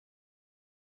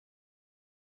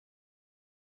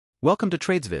Welcome to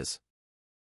TradesViz.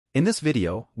 In this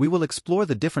video, we will explore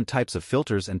the different types of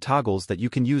filters and toggles that you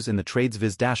can use in the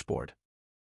TradesViz dashboard.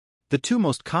 The two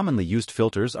most commonly used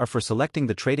filters are for selecting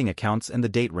the trading accounts and the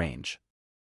date range.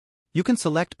 You can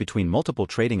select between multiple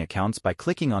trading accounts by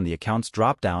clicking on the Accounts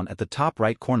drop-down at the top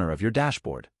right corner of your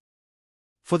dashboard.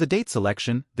 For the date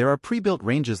selection, there are pre-built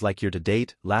ranges like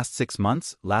year-to-date, last 6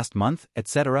 months, last month,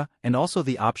 etc., and also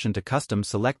the option to custom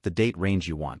select the date range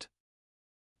you want.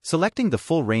 Selecting the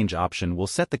full range option will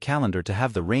set the calendar to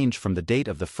have the range from the date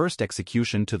of the first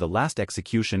execution to the last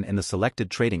execution in the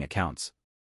selected trading accounts.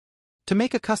 To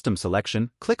make a custom selection,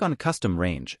 click on Custom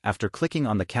Range after clicking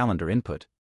on the calendar input.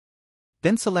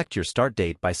 Then select your start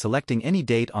date by selecting any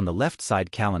date on the left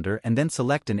side calendar and then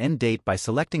select an end date by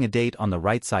selecting a date on the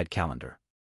right side calendar.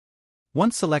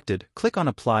 Once selected, click on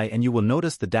Apply and you will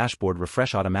notice the dashboard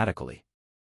refresh automatically.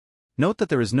 Note that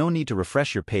there is no need to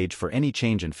refresh your page for any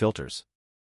change in filters.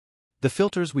 The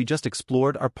filters we just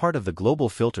explored are part of the global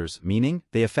filters, meaning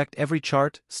they affect every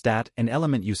chart, stat, and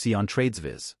element you see on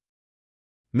TradesViz.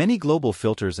 Many global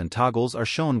filters and toggles are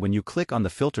shown when you click on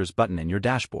the Filters button in your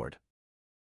dashboard.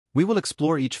 We will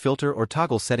explore each filter or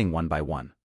toggle setting one by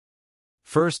one.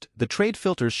 First, the trade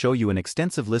filters show you an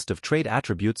extensive list of trade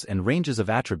attributes and ranges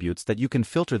of attributes that you can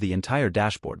filter the entire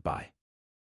dashboard by.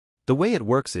 The way it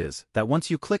works is that once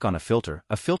you click on a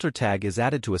filter tag is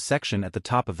added to a section at the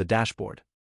top of the dashboard.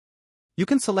 You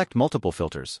can select multiple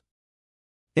filters.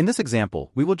 In this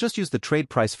example, we will just use the trade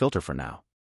price filter for now.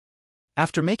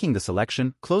 After making the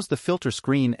selection, close the filter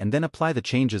screen and then apply the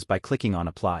changes by clicking on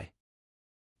Apply.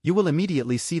 You will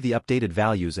immediately see the updated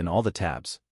values in all the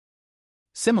tabs.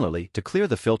 Similarly, to clear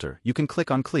the filter, you can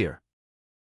click on Clear.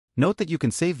 Note that you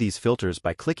can save these filters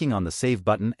by clicking on the Save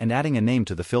button and adding a name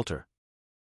to the filter.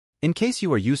 In case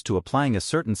you are used to applying a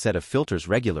certain set of filters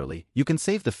regularly, you can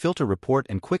save the filter report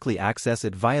and quickly access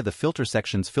it via the Filter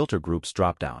section's Filter Groups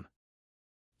dropdown.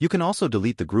 You can also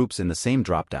delete the groups in the same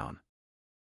dropdown.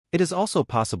 It is also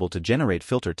possible to generate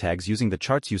filter tags using the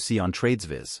charts you see on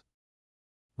TradesViz.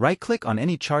 Right-click on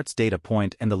any chart's data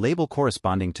point and the label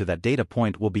corresponding to that data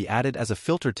point will be added as a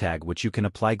filter tag which you can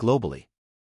apply globally.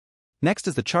 Next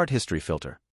is the Chart History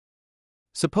filter.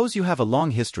 Suppose you have a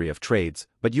long history of trades,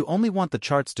 but you only want the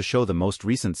charts to show the most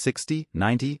recent 60,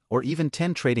 90, or even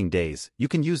 10 trading days, you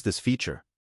can use this feature.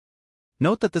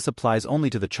 Note that this applies only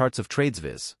to the charts of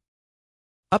TradesViz.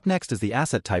 Up next is the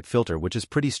Asset Type filter, which is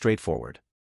pretty straightforward.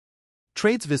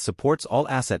 TradesViz supports all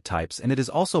asset types and it is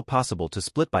also possible to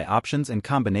split by options and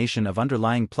combination of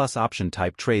underlying plus option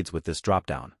type trades with this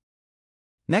dropdown.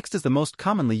 Next is the most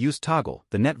commonly used toggle,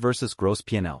 the net versus gross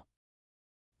P&L.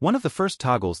 One of the first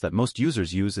toggles that most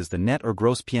users use is the net or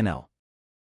gross P&L.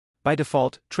 By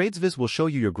default, TradesViz will show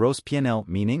you your gross P&L,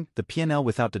 meaning the P&L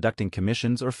without deducting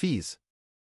commissions or fees.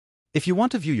 If you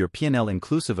want to view your P&L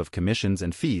inclusive of commissions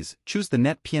and fees, choose the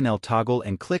net P&L toggle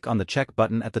and click on the check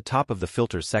button at the top of the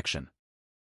Filters section.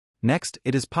 Next,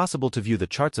 it is possible to view the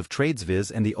charts of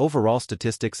TradesViz and the overall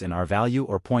statistics in R value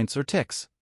or points or ticks.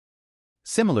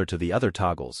 Similar to the other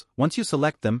toggles, once you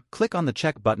select them, click on the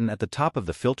check button at the top of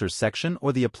the Filters section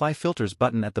or the Apply Filters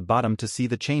button at the bottom to see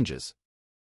the changes.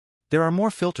 There are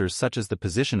more filters such as the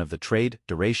position of the trade,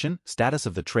 duration, status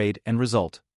of the trade, and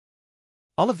result.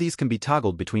 All of these can be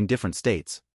toggled between different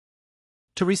states.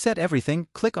 To reset everything,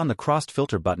 click on the Crossed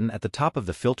Filter button at the top of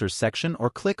the Filters section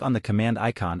or click on the command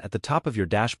icon at the top of your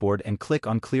dashboard and click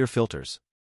on Clear Filters.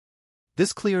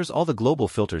 This clears all the global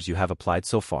filters you have applied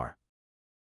so far.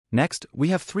 Next, we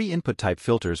have 3 input type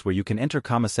filters where you can enter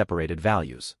comma-separated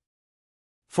values.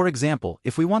 For example,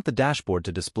 if we want the dashboard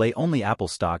to display only Apple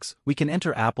stocks, we can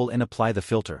enter Apple and apply the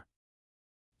filter.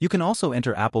 You can also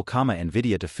enter Apple,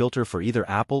 Nvidia to filter for either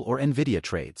Apple or Nvidia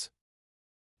trades.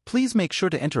 Please make sure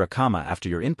to enter a comma after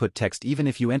your input text even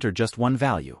if you enter just one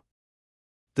value.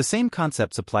 The same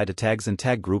concepts apply to tags and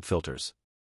tag group filters.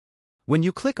 When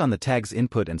you click on the tags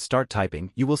input and start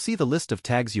typing, you will see the list of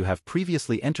tags you have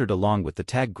previously entered along with the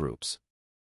tag groups.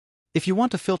 If you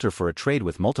want to filter for a trade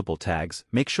with multiple tags,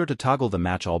 make sure to toggle the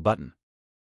Match All button.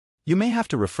 You may have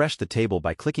to refresh the table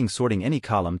by clicking Sorting any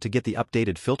column to get the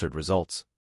updated filtered results.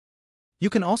 You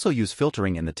can also use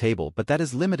filtering in the table, but that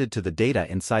is limited to the data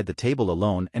inside the table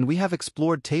alone, and we have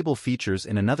explored table features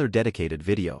in another dedicated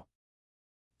video.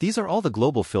 These are all the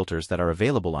global filters that are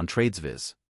available on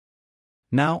TradesViz.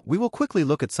 Now, we will quickly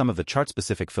look at some of the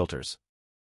chart-specific filters.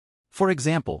 For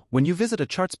example, when you visit a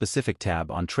chart-specific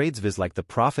tab on TradesViz like the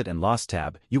Profit and Loss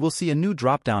tab, you will see a new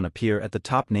drop-down appear at the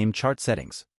top named Chart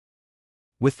Settings.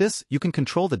 With this, you can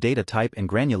control the data type and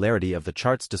granularity of the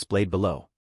charts displayed below.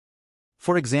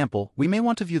 For example, we may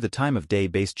want to view the time of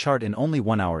day-based chart in only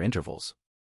 1-hour intervals.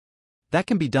 That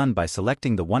can be done by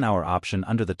selecting the 1-hour option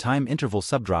under the time interval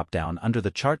sub-dropdown under the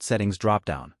Chart Settings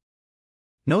dropdown.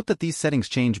 Note that these settings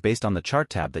change based on the chart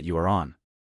tab that you are on.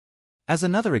 As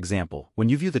another example, when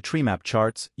you view the tree map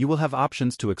charts, you will have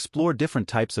options to explore different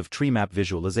types of tree map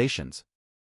visualizations.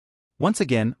 Once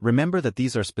again, remember that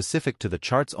these are specific to the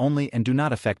charts only and do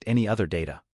not affect any other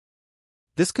data.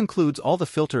 This concludes all the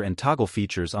filter and toggle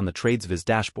features on the TradesViz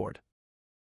dashboard.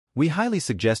 We highly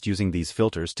suggest using these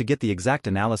filters to get the exact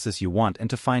analysis you want and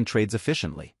to find trades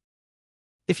efficiently.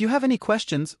 If you have any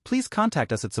questions, please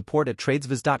contact us at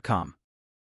support@tradesviz.com.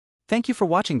 Thank you for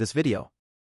watching this video.